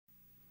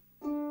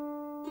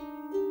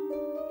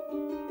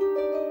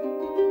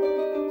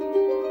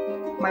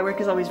my work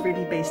is always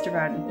really based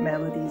around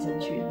melodies and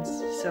tunes.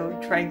 So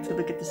trying to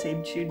look at the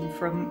same tune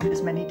from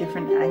as many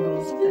different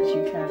angles as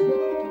you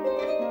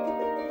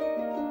can.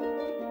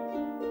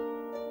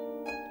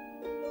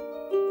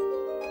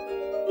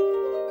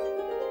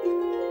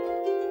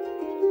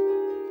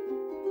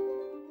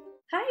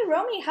 Hi,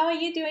 Romy. How are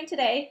you doing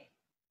today?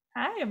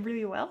 Hi, I'm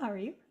really well. How are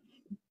you?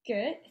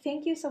 Good.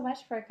 Thank you so much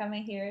for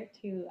coming here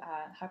to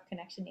Harp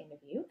Connection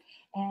interview.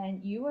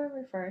 And you were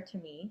referred to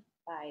me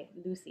by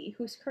Lucie,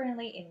 who's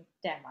currently in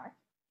Denmark.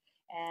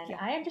 And Yeah.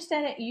 I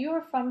understand that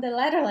you're from the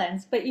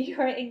Netherlands, but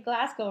you're in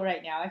Glasgow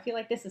right now. I feel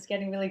like this is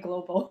getting really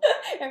global.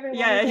 Everyone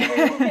is Yeah.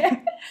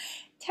 everywhere.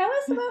 Tell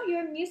us about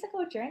your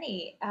musical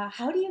journey.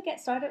 How do you get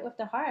started with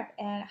the harp,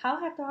 and how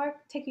have the harp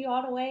take you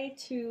all the way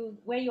to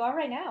where you are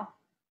right now?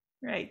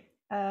 Right.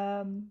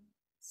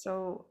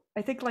 So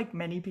I think like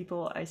many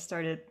people, I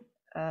started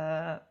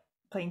uh,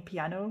 playing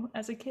piano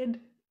as a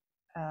kid.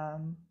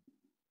 Um,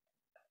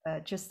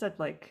 just at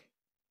like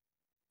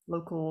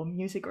local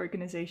music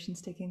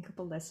organizations, taking a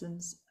couple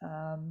lessons.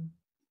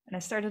 And I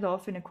started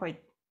off in a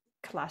quite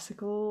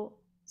classical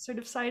sort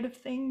of side of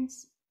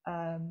things.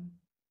 Um,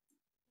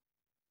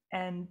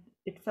 and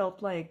it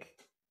felt like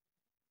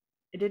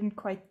it didn't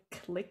quite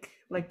click.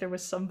 Like there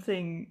was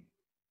something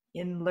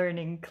in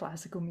learning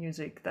classical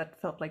music that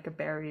felt like a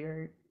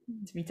barrier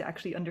to me to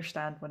actually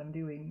understand what I'm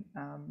doing.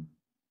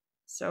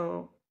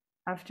 So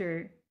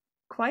after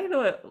quite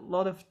a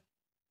lot of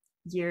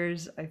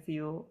years, I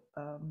feel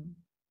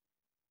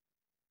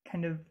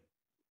kind of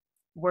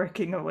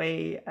working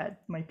away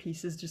at my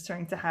pieces, just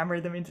trying to hammer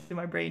them into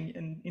my brain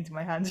and into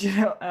my hands,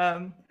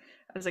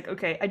 I was like,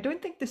 okay, I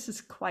don't think this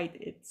is quite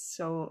it.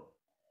 So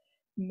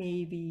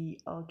maybe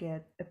I'll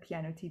get a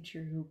piano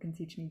teacher who can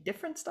teach me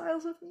different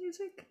styles of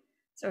music.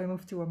 So I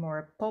moved to a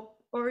more pop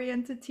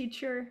oriented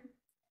teacher,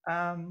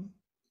 um,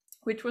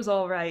 which was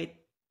all right.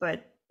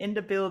 But in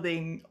the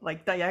building,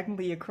 like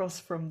diagonally across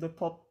from the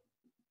pop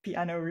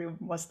piano room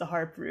was the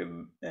harp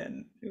room.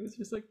 And it was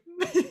just like,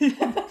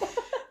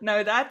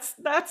 no,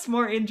 that's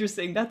more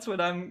interesting. That's what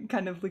I'm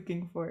kind of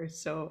looking for.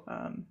 So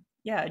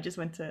yeah, I just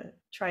went to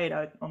try it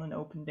out on an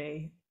open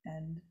day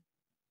and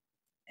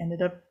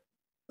ended up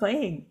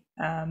playing.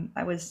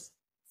 I was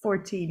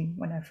 14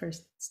 when I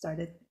first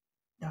started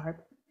the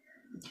harp.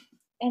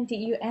 And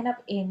did you end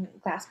up in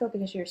Glasgow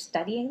because you're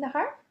studying the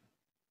harp?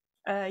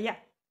 Yeah.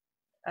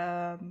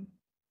 Um,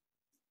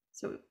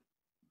 so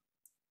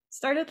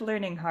started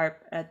learning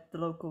harp at the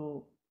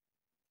local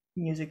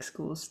music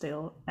school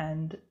still,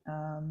 and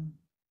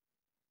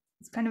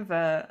it's kind of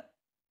a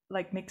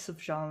like mix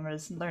of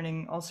genres,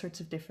 learning all sorts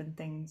of different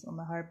things on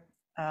the harp.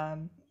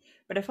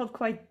 But I felt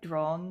quite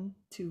drawn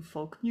to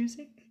folk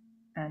music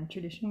and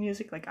traditional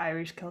music, like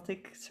Irish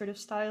Celtic sort of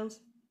styles.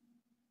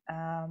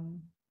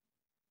 Um,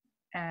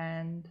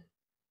 and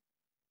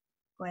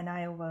when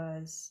I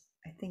was,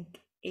 I think,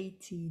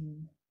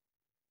 18,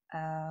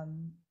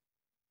 um,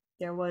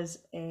 there was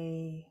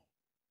a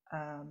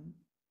um,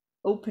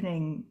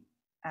 opening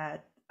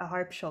at a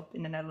harp shop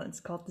in the Netherlands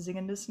called the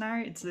Zingende Snaar.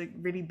 It's a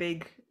really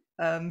big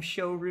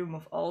showroom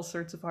of all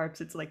sorts of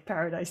harps. It's like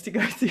paradise to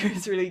go to.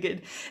 It's really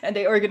good, and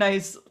they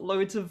organize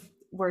loads of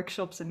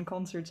workshops and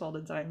concerts all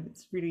the time.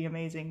 It's really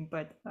amazing.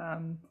 But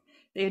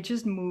they had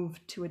just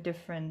moved to a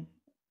different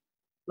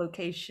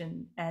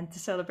location, and to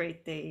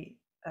celebrate, they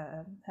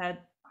had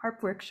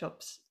harp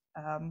workshops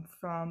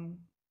from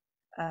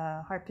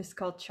a harpist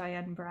called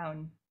Cheyenne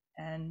Brown,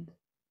 and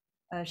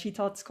she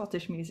taught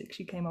Scottish music.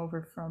 She came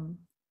over from,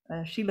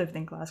 she lived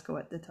in Glasgow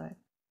at the time.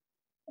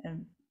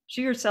 And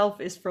she herself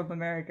is from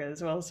America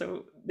as well,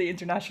 so the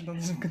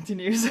internationalism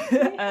continues.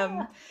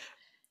 Yeah.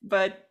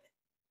 But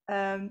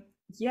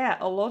yeah,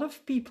 a lot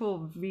of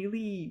people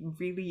really,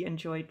 really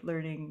enjoyed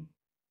learning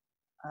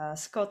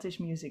Scottish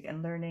music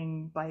and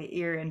learning by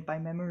ear and by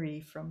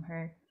memory from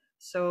her.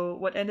 So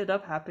what ended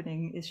up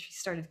happening is she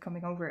started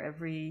coming over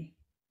every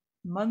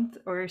month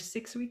or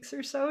 6 weeks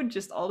or so,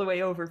 just all the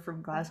way over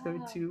from Glasgow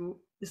Wow. to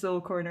this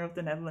little corner of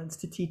the Netherlands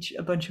to teach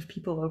a bunch of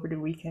people over the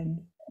weekend.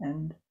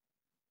 And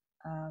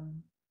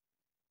um,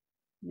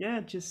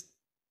 yeah, just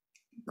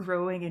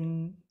growing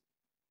and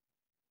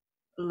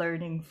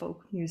learning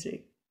folk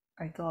music.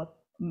 I thought,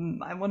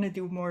 I want to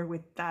do more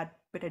with that,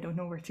 but I don't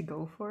know where to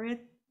go for it.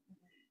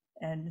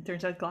 And it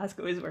turns out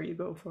Glasgow is where you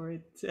go for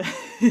it.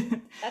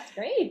 That's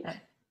great.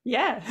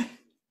 Yeah.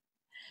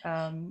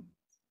 Um,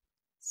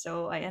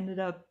 so I ended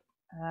up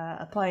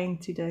applying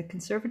to the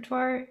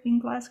conservatoire in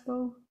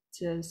Glasgow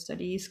to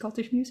study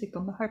Scottish music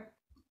on the harp.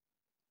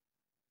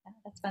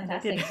 That's And I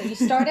did. fantastic. So you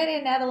started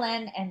in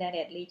Netherlands, and then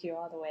it leads you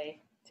all the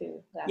way to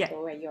Yeah.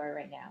 Glasgow, where you are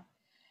right now.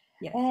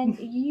 Yes. And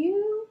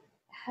you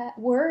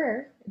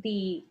were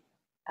the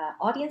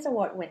Audience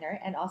Award winner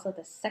and also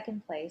the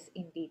second place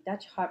in the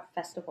Dutch Harp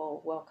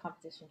Festival World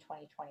Competition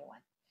 2021.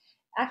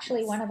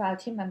 Actually, Yes. one of our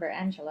team member,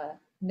 Angela,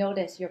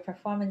 noticed your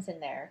performance in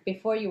there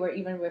before you were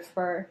even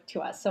referred to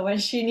us. So when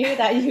she knew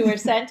that you were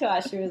sent to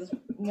us, she was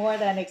more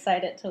than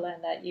excited to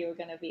learn that you were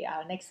going to be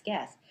our next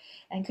guest.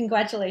 And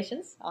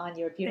congratulations on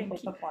your beautiful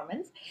Thank you.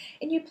 performance.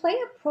 And you play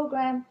a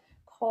program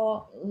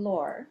called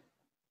Lore.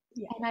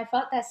 Yeah. And I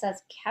thought that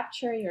says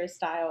capture your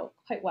style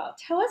quite well.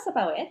 Tell us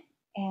about it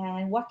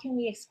and what can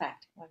we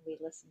expect when we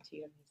listen to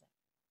your music?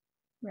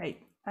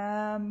 Right.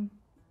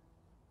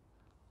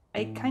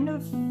 I kind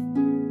of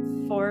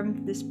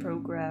formed this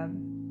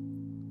program.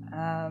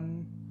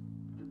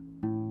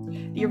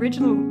 The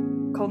original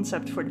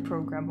concept for the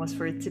program was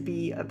for it to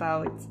be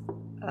about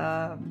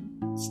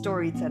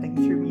storytelling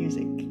through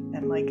music,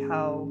 and like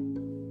how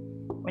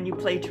when you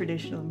play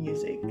traditional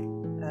music,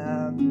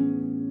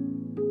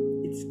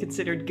 it's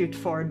considered good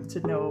form to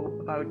know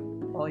about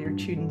all your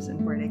tunes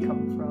and where they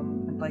come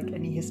from and like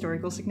any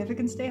historical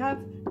significance they have,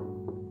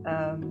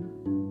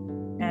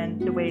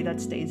 and the way that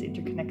stays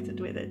interconnected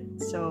with it.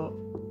 So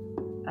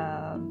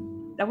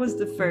that was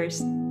the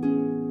first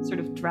sort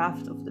of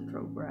draft of the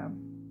program.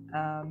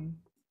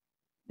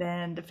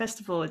 Then the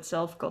festival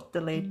itself got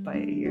delayed by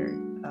a year.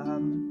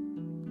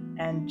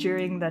 And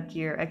during that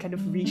year, I kind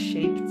of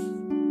reshaped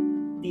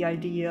the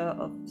idea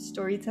of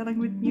storytelling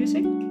with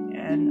music,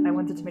 and I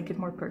wanted to make it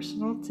more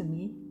personal to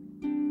me.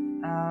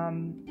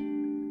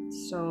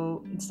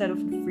 So instead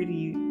of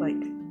really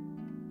like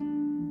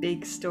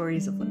big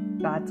stories of like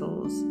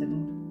battles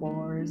and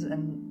wars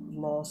and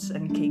loss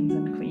and kings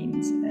and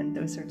queens and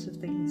those sorts of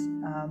things,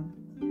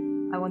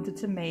 I wanted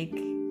to make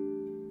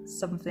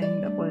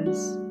something that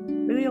was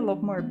really a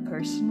lot more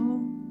personal.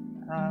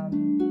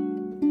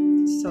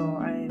 So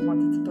I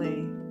wanted to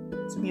play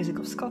some music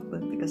of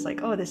Scotland because,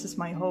 like, oh, this is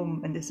my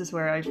home and this is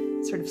where I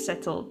sort of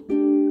settled.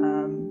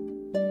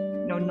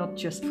 Not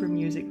just for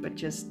music, but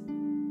just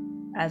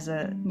as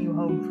a new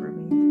home for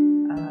me.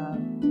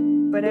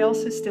 But I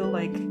also still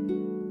like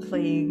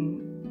playing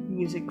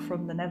music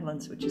from the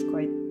Netherlands, which is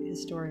quite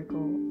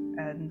historical,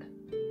 and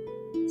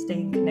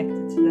staying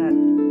connected to that.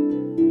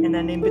 And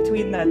then in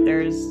between that,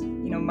 there's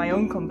my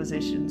own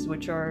compositions,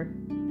 which are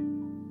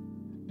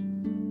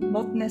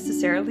not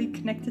necessarily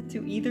connected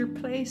to either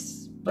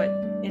place, but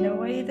in a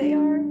way they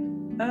are.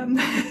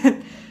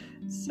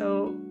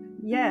 So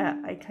yeah,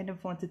 I kind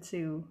of wanted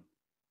to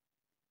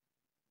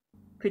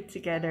put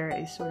together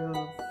a sort of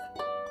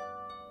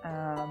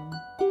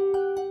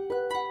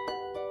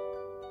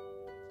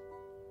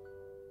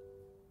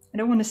I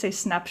don't want to say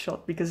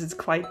snapshot because it's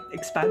quite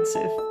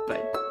expansive,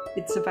 but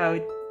it's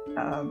about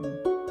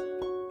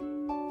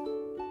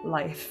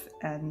life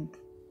and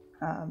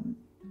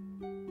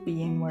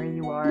being where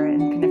you are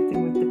and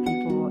connecting with the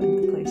people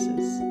and the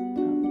places.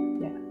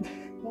 Yeah,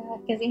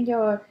 because in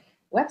your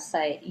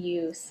website,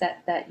 you said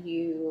that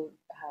you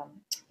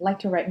like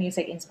to write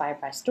music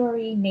inspired by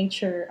story,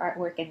 nature,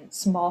 artwork, and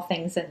small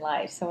things in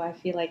life. So I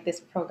feel like this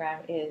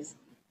program is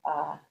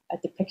a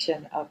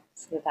depiction of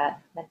sort of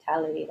that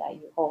mentality that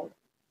you hold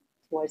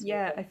towards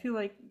Yeah, music. I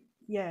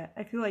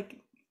feel like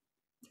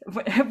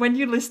when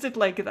you list it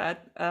like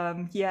that,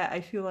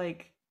 I feel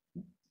like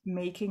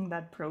making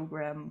that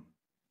program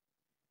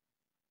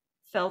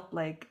felt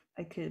like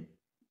I could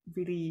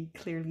really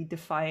clearly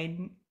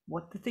define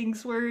what the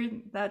things were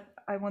that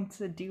I want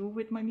to do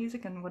with my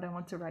music and what I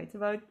want to write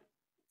about.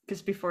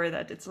 Because before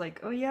that, it's like,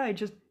 oh yeah, I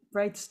just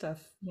write stuff,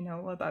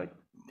 about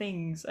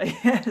things, I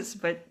guess.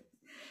 But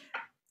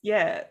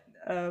yeah,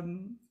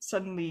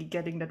 suddenly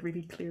getting that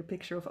really clear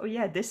picture of, oh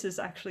yeah, this is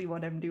actually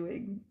what I'm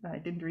doing. I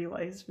didn't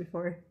realize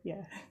before.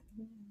 Yeah.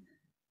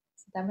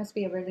 So that must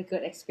be a really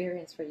good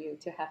experience for you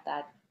to have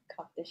that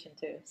competition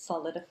to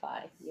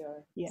solidify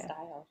your Yeah.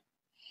 style.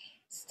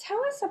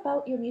 Tell us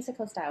about your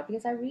musical style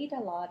because I read a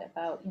lot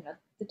about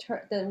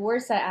the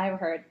words that I've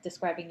heard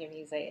describing your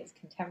music is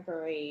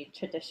contemporary,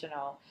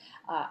 traditional,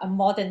 a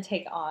modern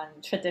take on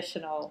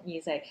traditional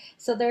music.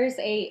 So there's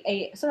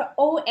a sort of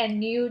old and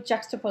new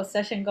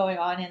juxtaposition going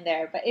on in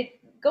there, but it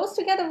goes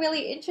together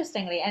really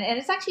interestingly, and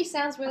it actually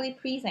sounds really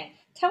pleasing.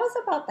 Tell us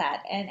about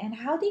that, and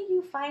how did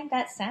you find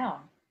that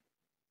sound?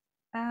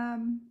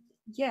 Um,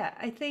 yeah,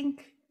 I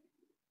think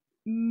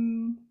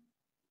mm,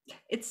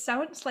 it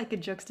sounds like a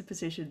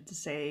juxtaposition to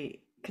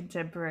say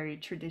contemporary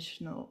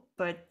traditional,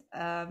 but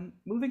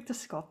moving to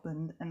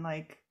Scotland and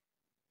like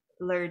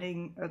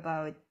learning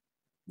about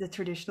the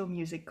traditional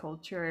music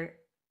culture,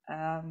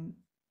 um,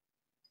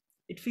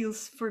 it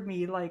feels for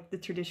me like the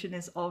tradition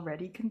is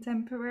already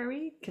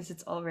contemporary because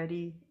it's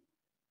already,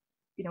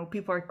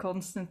 people are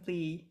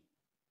constantly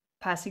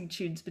passing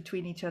tunes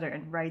between each other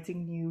and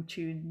writing new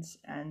tunes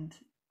and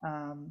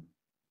um,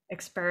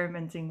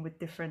 experimenting with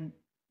different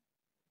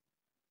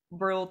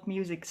world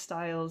music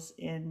styles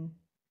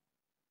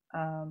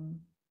um,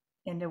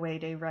 in the way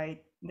they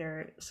write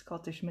their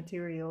Scottish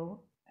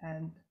material.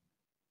 And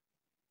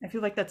I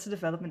feel like that's a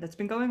development that's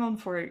been going on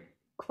for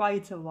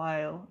quite a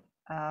while.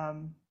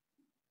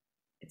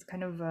 It's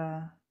kind of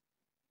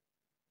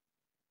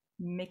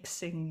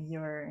mixing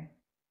your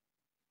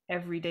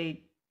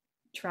everyday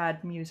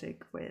trad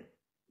music with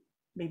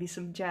maybe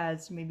some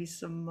jazz, maybe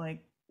some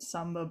like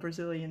samba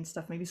Brazilian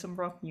stuff, maybe some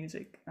rock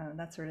music,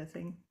 that sort of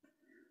thing.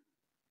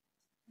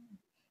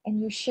 And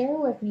you share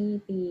with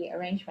me the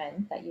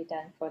arrangement that you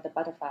done for the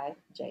butterfly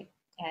jig.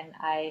 And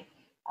I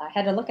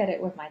had a look at it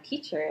with my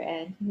teacher,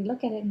 and he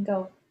look at it and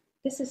go,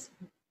 "This is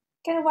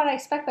kind of what I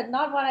expect, but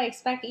not what I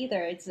expect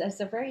either. It's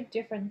a very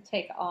different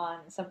take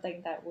on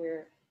something that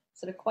we're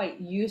sort of quite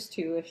used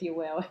to, if you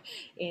will,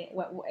 in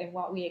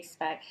what we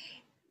expect.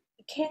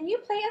 Can you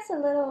play us a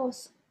little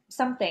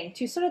something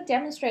to sort of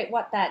demonstrate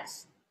what that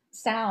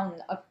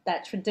sound of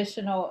that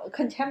traditional,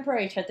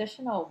 contemporary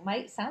traditional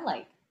might sound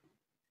like?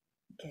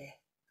 Okay.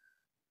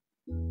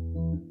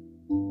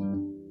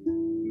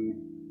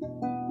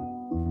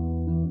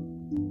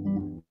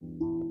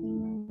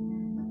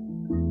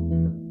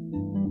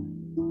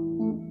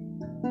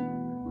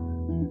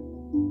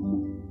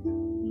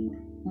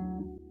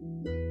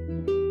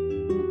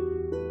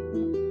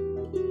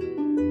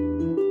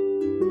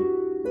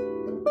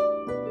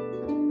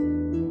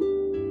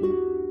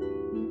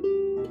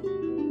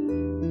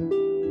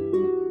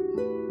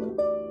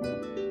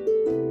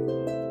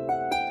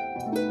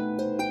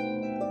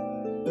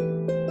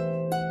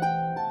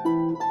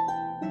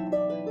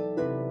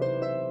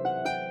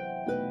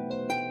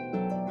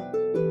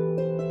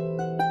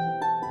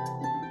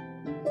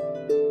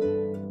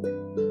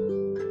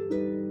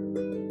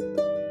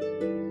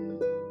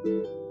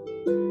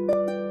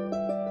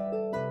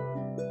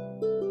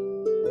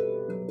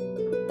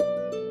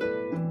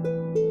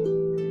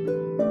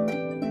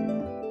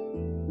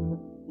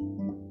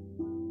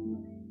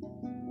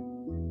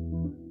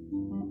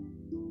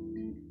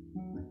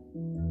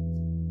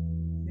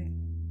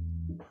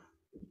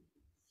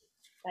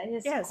 That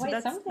is Yeah, so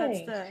quite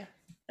something.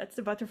 that's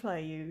the butterfly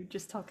you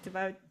just talked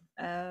about.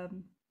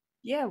 Um,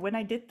 yeah, when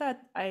I did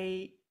that,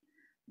 I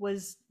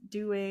was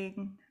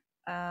doing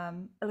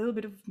a little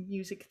bit of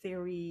music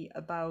theory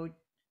about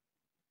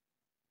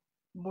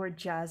more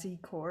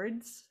jazzy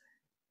chords.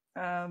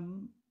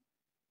 Um,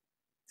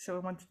 so I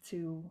wanted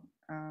to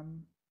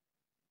um,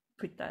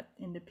 put that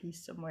in the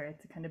piece somewhere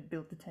to kind of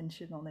build the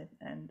tension on it,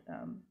 and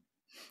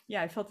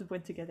yeah, I felt it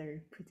went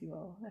together pretty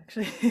well,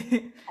 actually.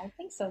 I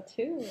think so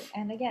too.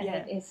 And again,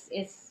 Yeah,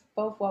 it's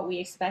both what we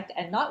expect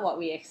and not what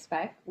we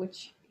expect,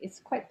 which is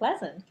quite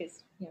pleasant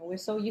because we're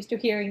so used to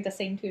hearing the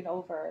same tune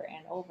over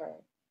and over.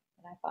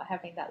 And I thought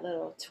having that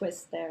little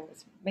twist there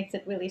makes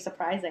it really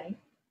surprising.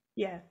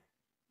 yeah,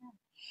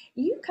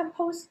 You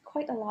composed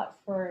quite a lot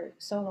for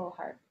solo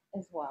harp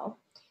as well.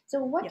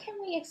 So, what yeah. can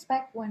we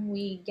expect when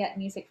we get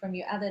music from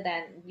you other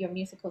than your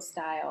musical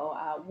style?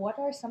 What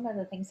are some of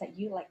the things that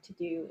you like to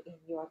do in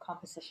your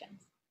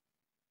compositions?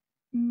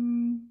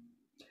 Mm,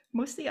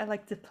 mostly I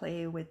like to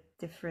play with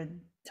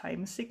different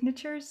time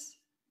signatures.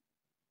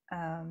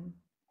 Um,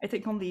 I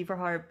think on lever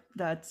harp,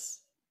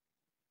 that's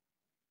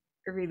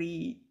a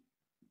really,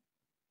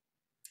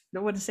 I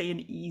don't want to say an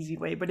easy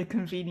way, but a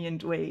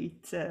convenient way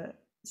to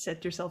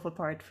set yourself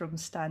apart from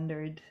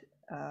standard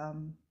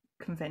um,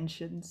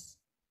 conventions.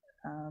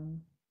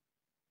 Um,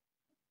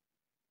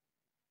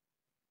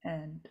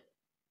 and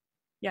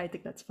yeah, I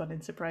think that's fun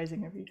and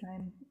surprising every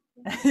time.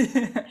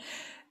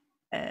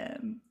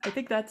 I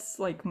think that's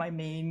like my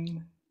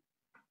main,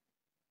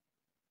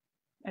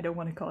 I don't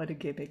want to call it a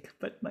gimmick,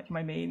 but like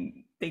my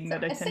main thing So,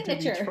 that I a tend to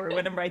reach signature. for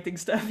when I'm writing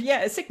stuff.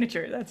 Yeah, a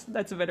signature.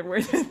 That's a better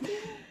word.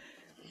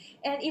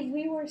 And if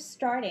we were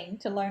starting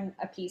to learn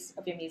a piece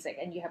of your music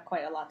and you have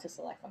quite a lot to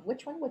select from,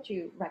 which one would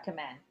you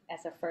recommend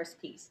as a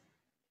first piece?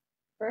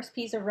 First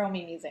piece of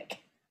Romy music.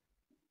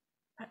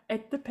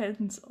 it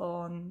depends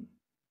on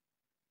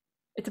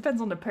it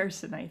depends on the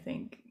person, I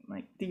think.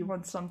 Like, do you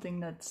want something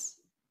that's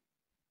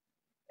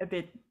a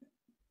bit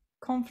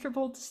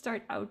comfortable to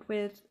start out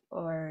with,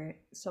 or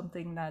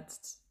something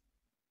that's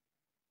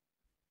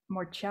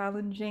more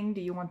challenging?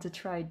 Do you want to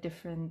try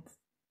different,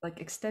 like,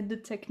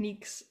 extended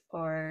techniques,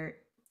 or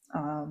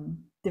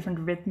different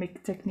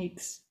rhythmic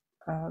techniques?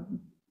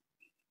 Um,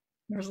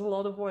 there's a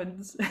lot of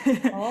ones.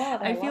 Oh,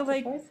 there I are feel lots of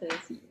like,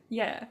 choices.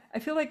 yeah, I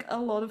feel like a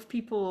lot of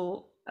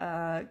people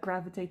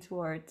gravitate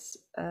towards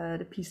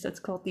the piece that's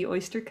called the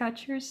Oyster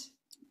Catchers.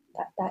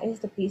 That is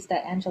the piece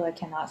that Angela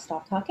cannot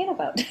stop talking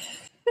about.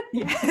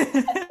 Yeah.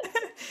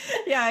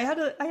 Yeah, I had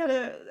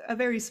a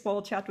very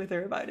small chat with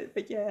her about it,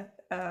 but yeah,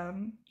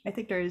 I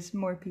think there's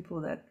more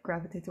people that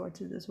gravitate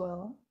towards it as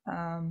well.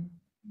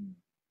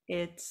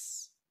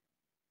 It's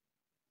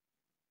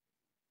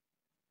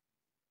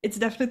it's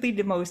definitely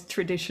the most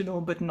traditional,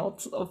 but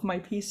not of my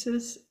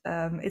pieces.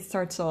 It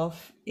starts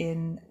off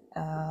in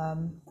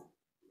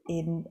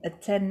a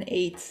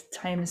 10/8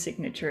 time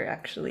signature,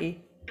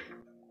 actually,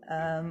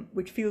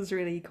 which feels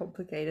really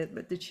complicated,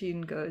 but the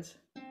tune goes.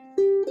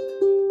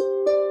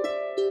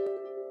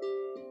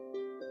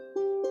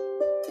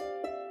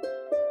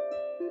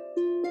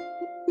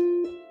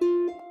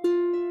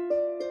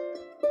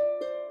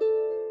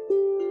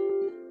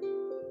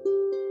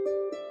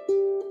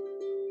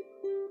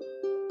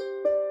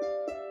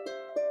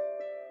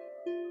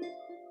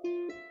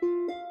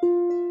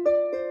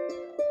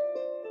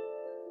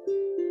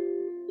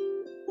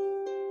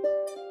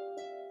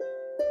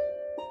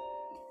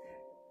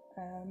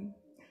 Um,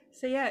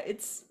 so yeah,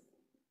 it's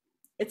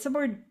a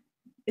more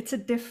it's a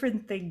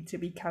different thing to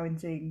be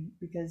counting,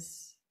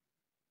 because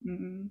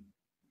mm,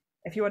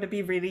 if you want to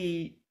be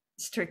really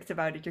strict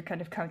about it, you're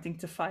kind of counting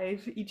to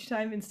 5 each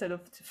time instead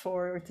of to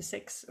 4 or to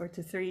 6 or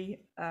to 3.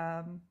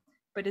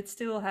 but it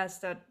still has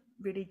that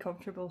really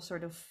comfortable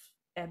sort of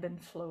ebb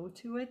and flow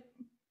to it.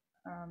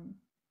 Um,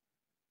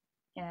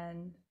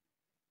 and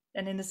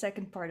in the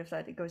second part of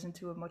that, it goes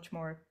into a much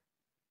more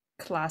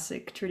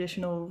classic,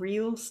 traditional,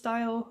 real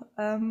style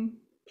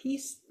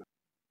piece.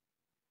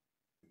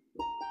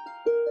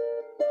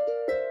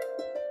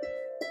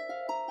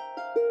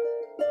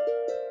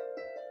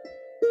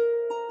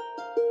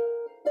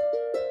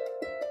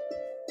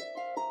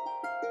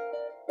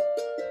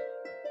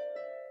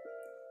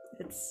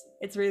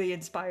 It's really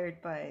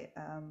inspired by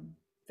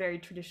very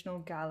traditional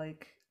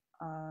Gaelic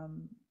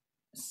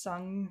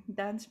sung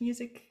dance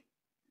music.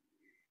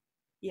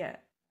 Yeah,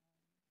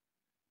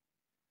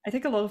 I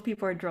think a lot of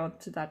people are drawn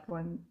to that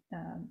one.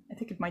 I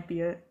think it might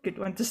be a good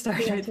one to start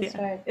with.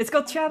 Yeah, it's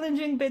got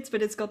challenging bits,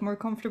 but it's got more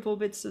comfortable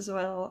bits as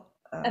well.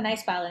 A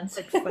nice balance.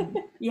 Like fun.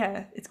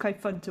 Yeah, it's quite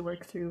fun to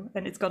work through,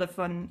 and it's got a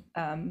fun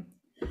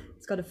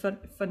sort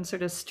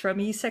of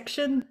strummy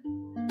section.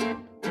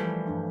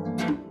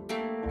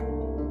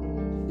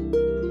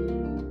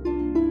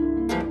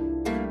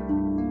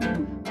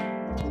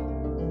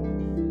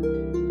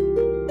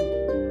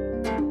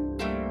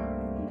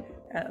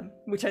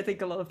 Which I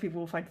think a lot of people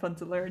will find fun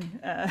to learn.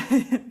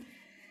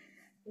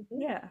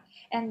 Yeah.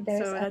 And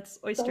there's that's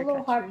oyster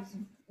solo harp catchers.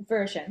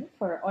 version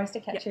for oyster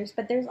catchers,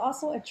 but there's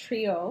also a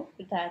trio,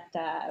 that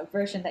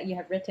version that you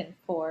have written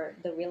for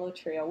the Willow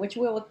Trio, which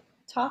we will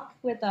talk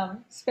with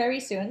them very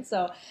soon.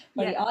 So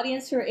for the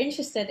audience who are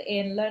interested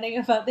in learning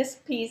about this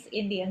piece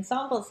in the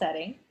ensemble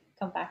setting,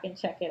 come back and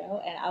check it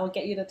out, and I will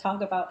get you to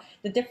talk about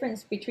the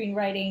difference between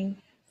writing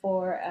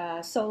for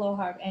solo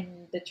harp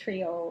and the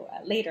trio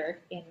later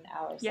in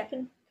our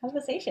second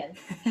conversation.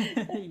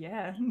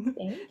 Yeah. Thank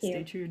you.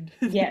 Stay tuned.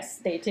 Yes,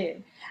 stay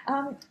tuned.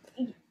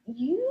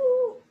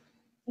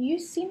 You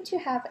seem to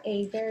have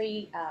a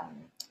very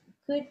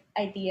good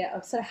idea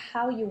of sort of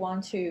how you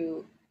want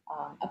to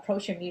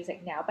approach your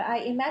music now, but I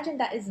imagine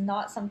that is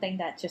not something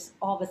that just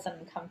all of a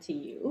sudden come to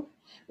you.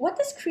 What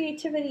does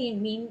creativity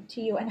mean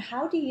to you, and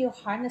how do you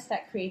harness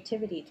that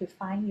creativity to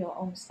find your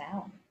own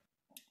sound?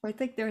 I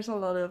think there's a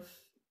lot of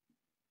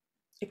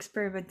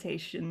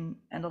experimentation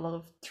and a lot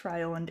of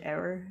trial and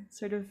error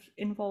sort of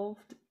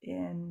involved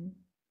in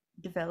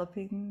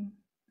developing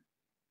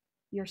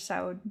your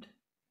sound.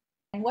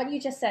 And what you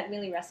just said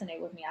really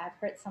resonated with me. I've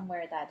heard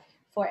somewhere that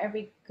for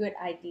every good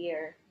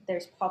idea,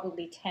 there's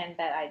probably 10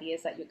 bad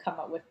ideas that you come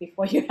up with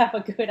before you have a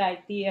good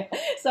idea.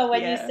 So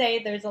when you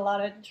say there's a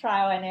lot of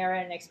trial and error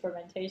and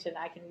experimentation,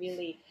 I can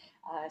really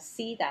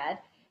see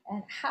that.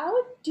 And how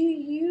do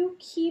you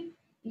keep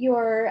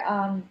your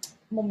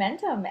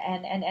momentum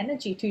and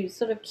energy to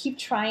sort of keep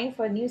trying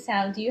for a new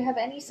sound? Do you have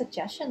any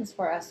suggestions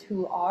for us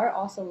who are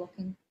also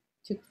looking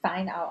to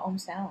find our own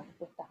sound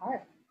with the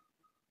harp?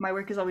 My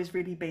work is always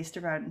really based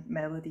around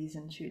melodies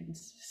and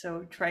tunes.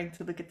 So trying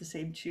to look at the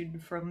same tune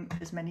from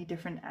as many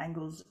different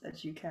angles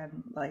as you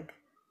can. Like,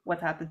 what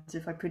happens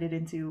if I put it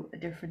into a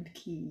different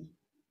key?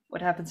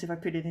 What happens if I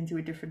put it into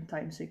a different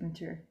time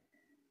signature?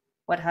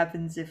 What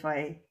happens if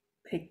I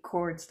pick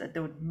chords that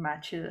don't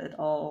match it at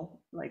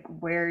all? Like,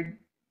 where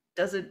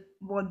does it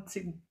want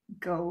to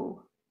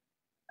go?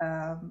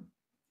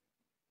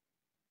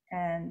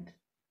 And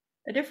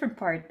a different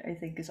part, I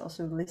think, is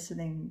also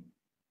listening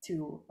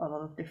to a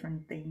lot of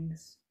different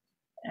things.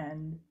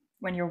 And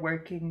when you're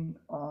working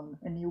on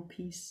a new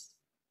piece,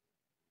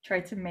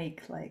 try to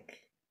make it's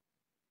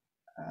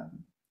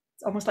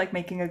almost like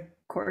making a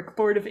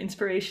corkboard of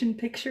inspiration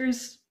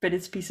pictures, but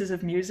it's pieces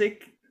of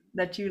music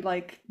that you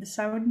like the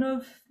sound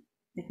of.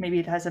 Like maybe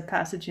it has a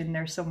passage in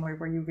there somewhere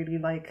where you really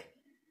like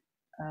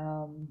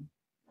the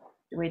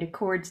way the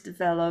chords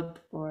develop,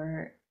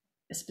 or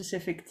a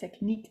specific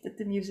technique that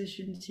the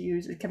musicians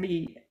use. It can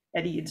be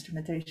any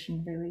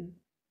instrumentation, really.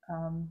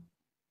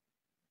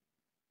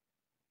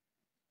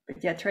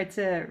 But yeah, try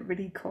to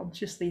really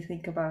consciously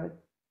think about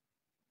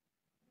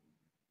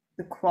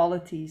the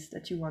qualities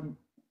that you want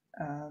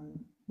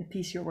the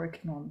piece you're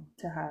working on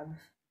to have.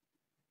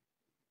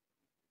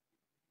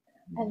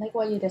 I like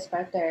what you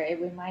described there. It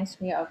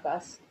reminds me of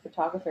us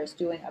photographers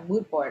doing a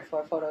mood board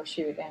for a photo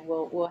shoot, and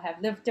we'll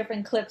have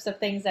different clips of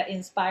things that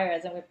inspire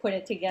us, and we put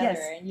it together.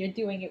 Yes. And you're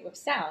doing it with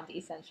sound,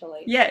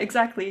 essentially. Yeah,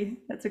 exactly.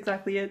 That's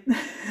exactly it.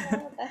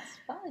 Oh, that's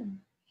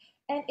fun.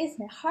 And is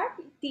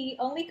harp the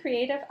only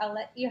creative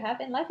outlet you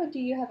have in life, or do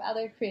you have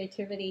other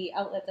creativity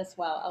outlets as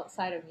well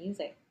outside of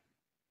music?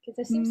 Because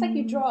it seems like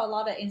you draw a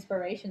lot of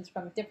inspirations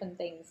from different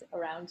things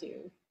around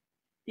you.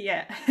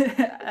 Yeah,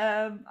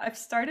 I've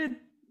started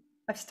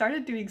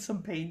doing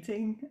some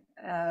painting.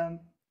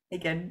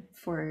 Again,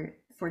 for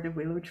the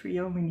Willow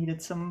Trio, we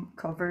needed some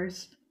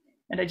covers,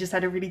 and I just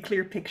had a really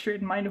clear picture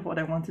in mind of what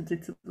I wanted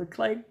it to look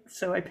like.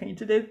 So I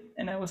painted it,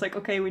 and I was like,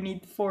 okay, we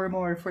need 4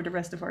 more for the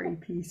rest of our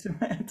EP, so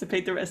I had to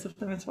paint the rest of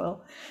them as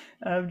well,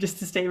 just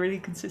to stay really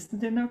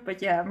consistent in it.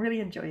 But yeah, I'm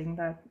really enjoying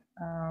that.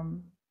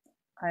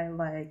 I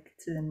like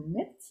to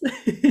knit.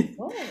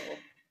 Oh.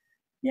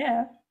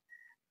 Yeah.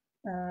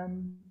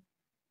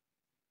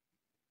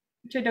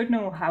 Which I don't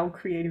know how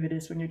creative it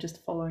is when you're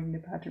just following the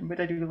pattern,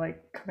 but I do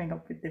like coming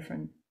up with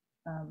different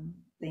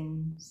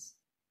things.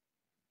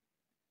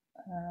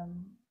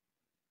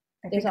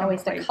 I There's think I'm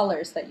always the quite,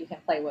 colors that you can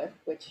play with,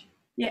 which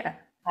yeah.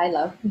 I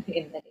love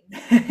in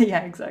knitting.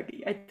 Yeah,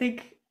 exactly. I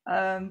think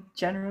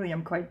generally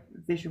I'm quite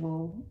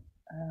visual.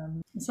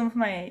 Some of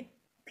my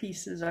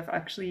pieces I've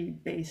actually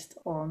based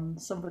on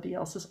somebody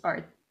else's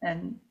art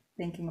and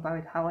thinking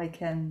about how I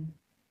can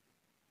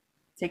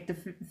take the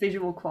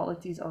visual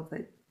qualities of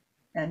it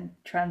and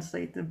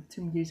translate them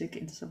to music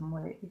in some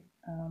way.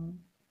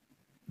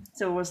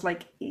 So it was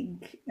like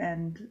ink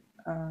and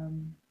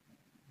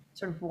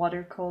sort of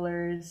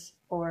watercolors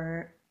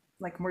or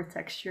like more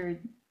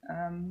textured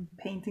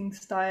painting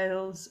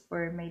styles,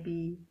 or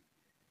maybe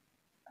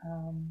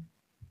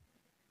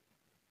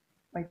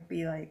might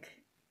be like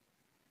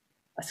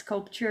a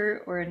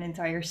sculpture or an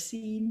entire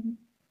scene.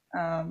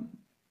 Um,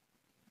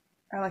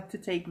 I like to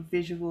take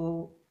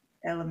visual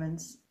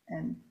elements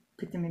and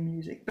put them in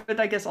music, but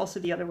I guess also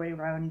the other way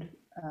around,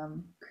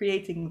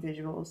 creating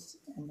visuals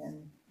and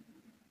then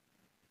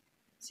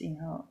seeing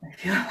how I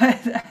feel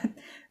about that.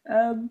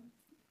 Um,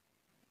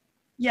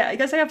 yeah, I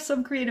guess I have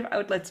some creative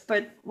outlets,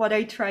 but what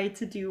I try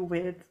to do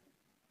with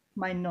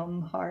my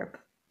non-harp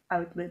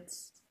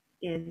outlets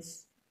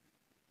is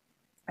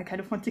I kind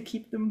of want to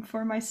keep them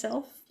for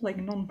myself, like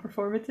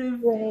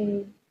non-performative.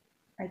 Right.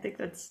 I think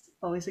that's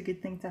always a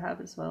good thing to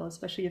have as well,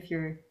 especially if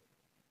you're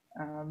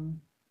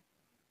um,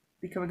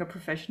 becoming a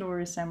professional or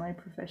a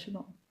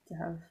semi-professional, to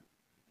have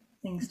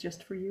things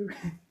just for you.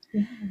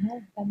 Yeah,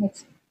 that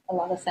makes a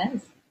lot of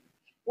sense.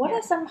 What Yeah.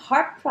 are some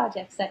harp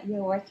projects that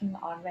you're working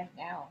on right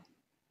now?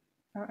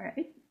 All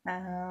right.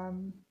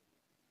 Um,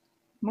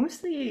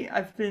 Mostly,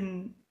 I've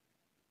been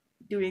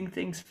doing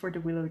things for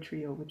the Willow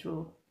Trio, which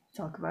we'll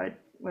talk about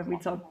when we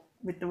talk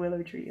with the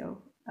Willow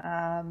Trio.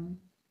 Um,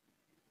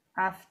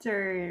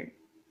 After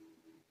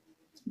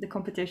the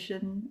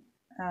competition,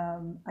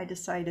 I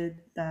decided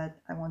that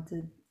I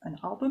wanted an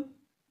album.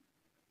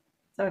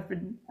 So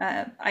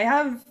I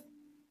have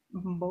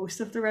most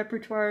of the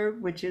repertoire,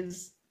 which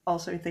is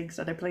also things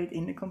that I played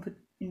in the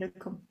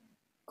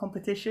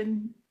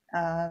competition.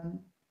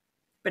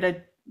 But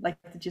I'd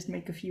like to just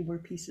make a few more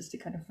pieces to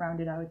kind of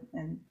round it out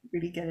and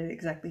really get it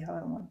exactly how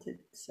I wanted.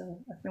 So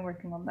I've been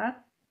working on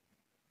that.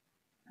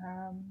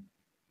 Um,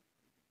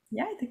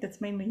 yeah, I think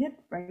that's mainly it.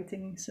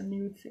 Writing some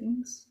new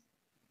things.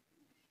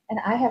 And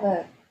I have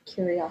a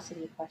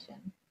curiosity question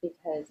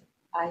because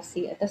I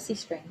see a dusty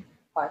string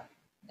harp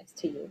next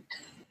to you.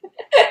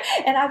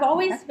 And I've Yeah,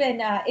 always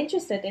been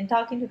interested in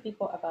talking to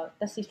people about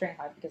dusty string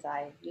harp because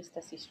I use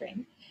dusty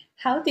string.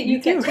 How did me you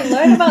get too. to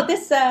learn about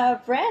this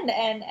brand,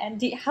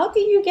 and how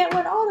did you get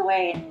one all the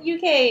way in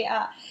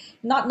UK?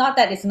 Not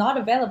that it's not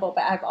available,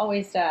 but I've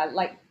always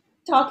liked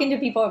talking to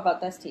people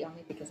about dusty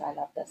only because I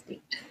love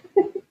dusty.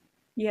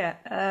 Yeah.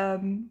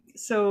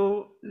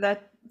 So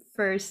that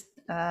first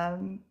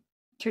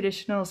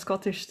traditional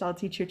Scottish style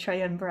teacher,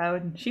 Cheyenne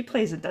Brown, she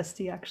plays a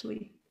dusty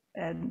actually,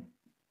 and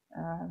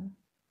um,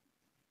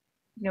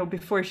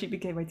 before she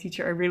became my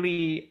teacher, I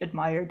really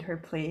admired her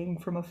playing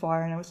from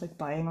afar, and I was like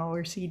buying all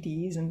her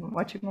CDs and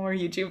watching all her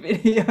YouTube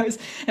videos.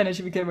 And then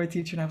she became my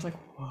teacher, and I was like,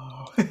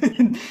 whoa.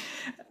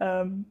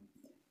 um,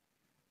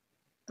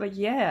 but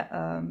yeah,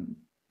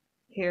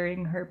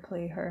 hearing her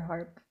play her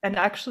harp, and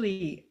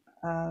actually,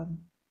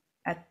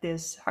 at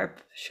this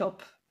harp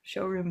shop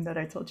showroom that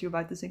I told you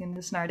about, the Sing and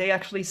the Snare, they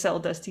actually sell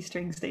dusty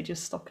strings. They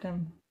just stock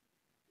them.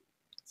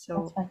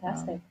 That's So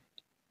fantastic.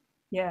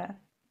 yeah,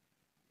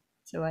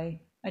 so I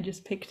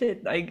just picked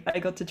it. I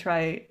got to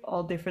try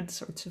all different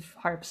sorts of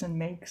harps and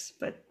makes,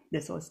 but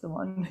this was the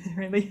one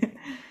really.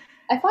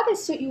 I thought it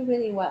suited you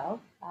really well.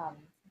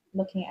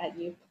 Looking at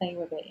you playing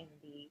with it in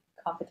the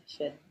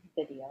competition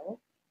video,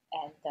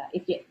 and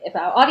if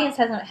our audience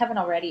haven't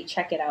already,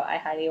 check it out. I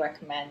highly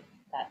recommend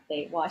that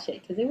they watch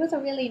it because it was a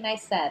really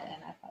nice set,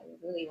 and I thought it was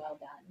really well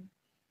done.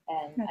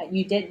 And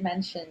you did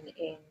mention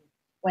in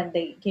when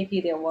they gave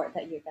you the award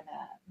that you're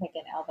gonna make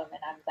an album,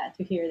 and I'm glad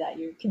to hear that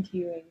you're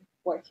continuing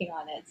working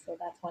on it. So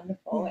that's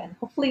wonderful, Yeah. and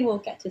hopefully we'll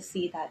get to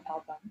see that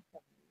album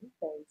from you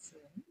very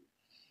soon.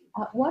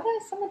 What are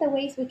some of the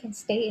ways we can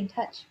stay in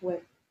touch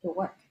with your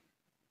work?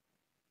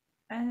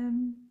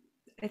 Um,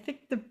 I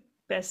think the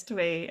best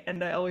way,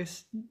 and I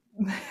always,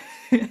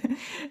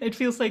 it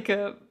feels like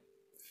a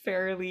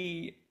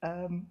fairly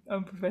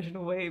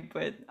unprofessional way,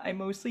 but I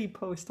mostly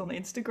post on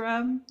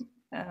Instagram.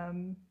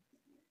 Um,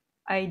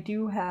 I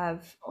do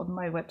have on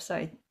my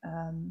website,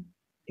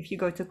 if you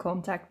go to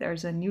contact,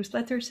 there's a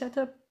newsletter set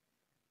up.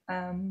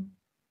 Um,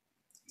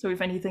 so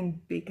if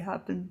anything big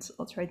happens,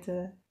 I'll try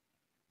to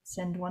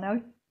send one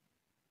out.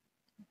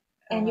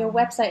 And your Um,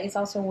 website is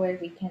also where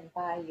we can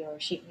buy your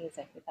sheet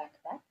music. Is that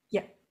correct?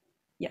 yeah,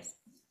 yes.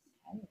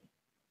 Okay.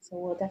 So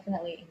we'll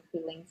definitely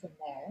include links in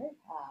there.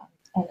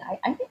 And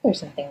I think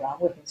there's nothing wrong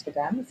with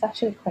Instagram. It's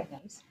actually quite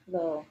nice.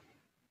 Little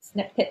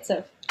snippets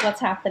of what's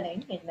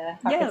happening in the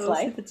Yeah, Harper's those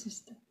life. snippets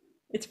just,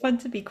 it's fun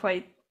to be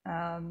quite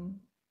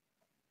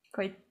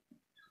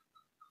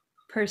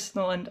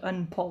personal and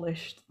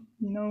unpolished.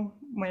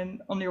 When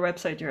on your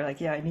website you're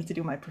like, yeah, I need to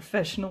do my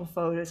professional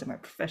photos and my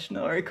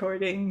professional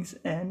recordings,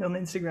 and on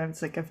Instagram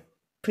it's like I've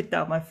put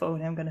down my phone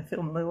and I'm gonna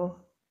film a little.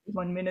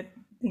 1 minute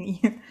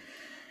thingy.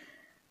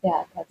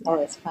 Yeah, that's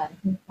always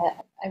fun.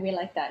 I really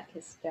like that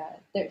because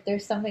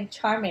there's something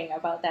charming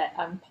about that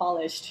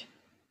unpolished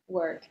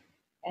work.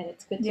 And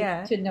it's good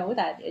Yeah, to know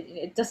that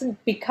it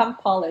doesn't become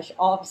polished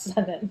all of a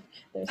sudden.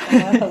 There's a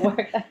lot of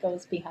work that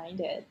goes behind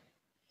it.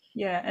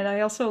 yeah, and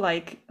I also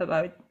like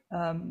about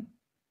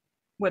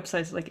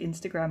websites like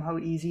Instagram how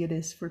easy it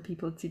is for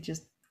people to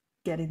just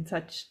get in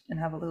touch and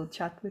have a little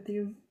chat with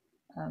you.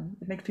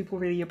 It makes people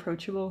really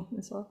approachable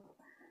as well.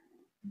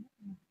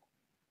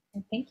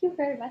 And thank you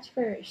very much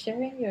for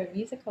sharing your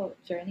musical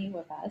journey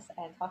with us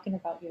and talking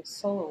about your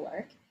solo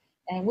work.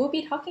 And we'll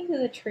be talking to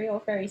the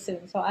trio very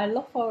soon. So I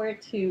look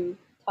forward to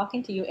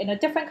talking to you in a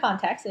different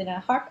context, in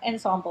a harp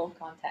ensemble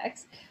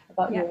context,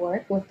 about your Yeah,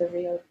 work with the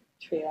Rio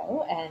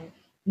Trio. And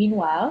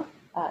meanwhile,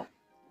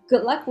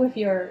 good luck with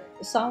your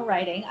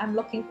songwriting. I'm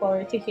looking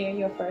forward to hear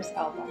your first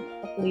album.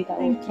 Hopefully that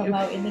will thank come you.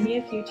 out in the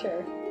near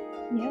future.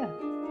 Yeah,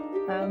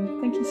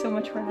 thank you so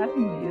much for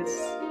having me. This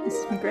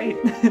has been great.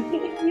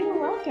 You're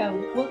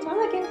welcome. We'll talk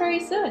again very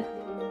soon.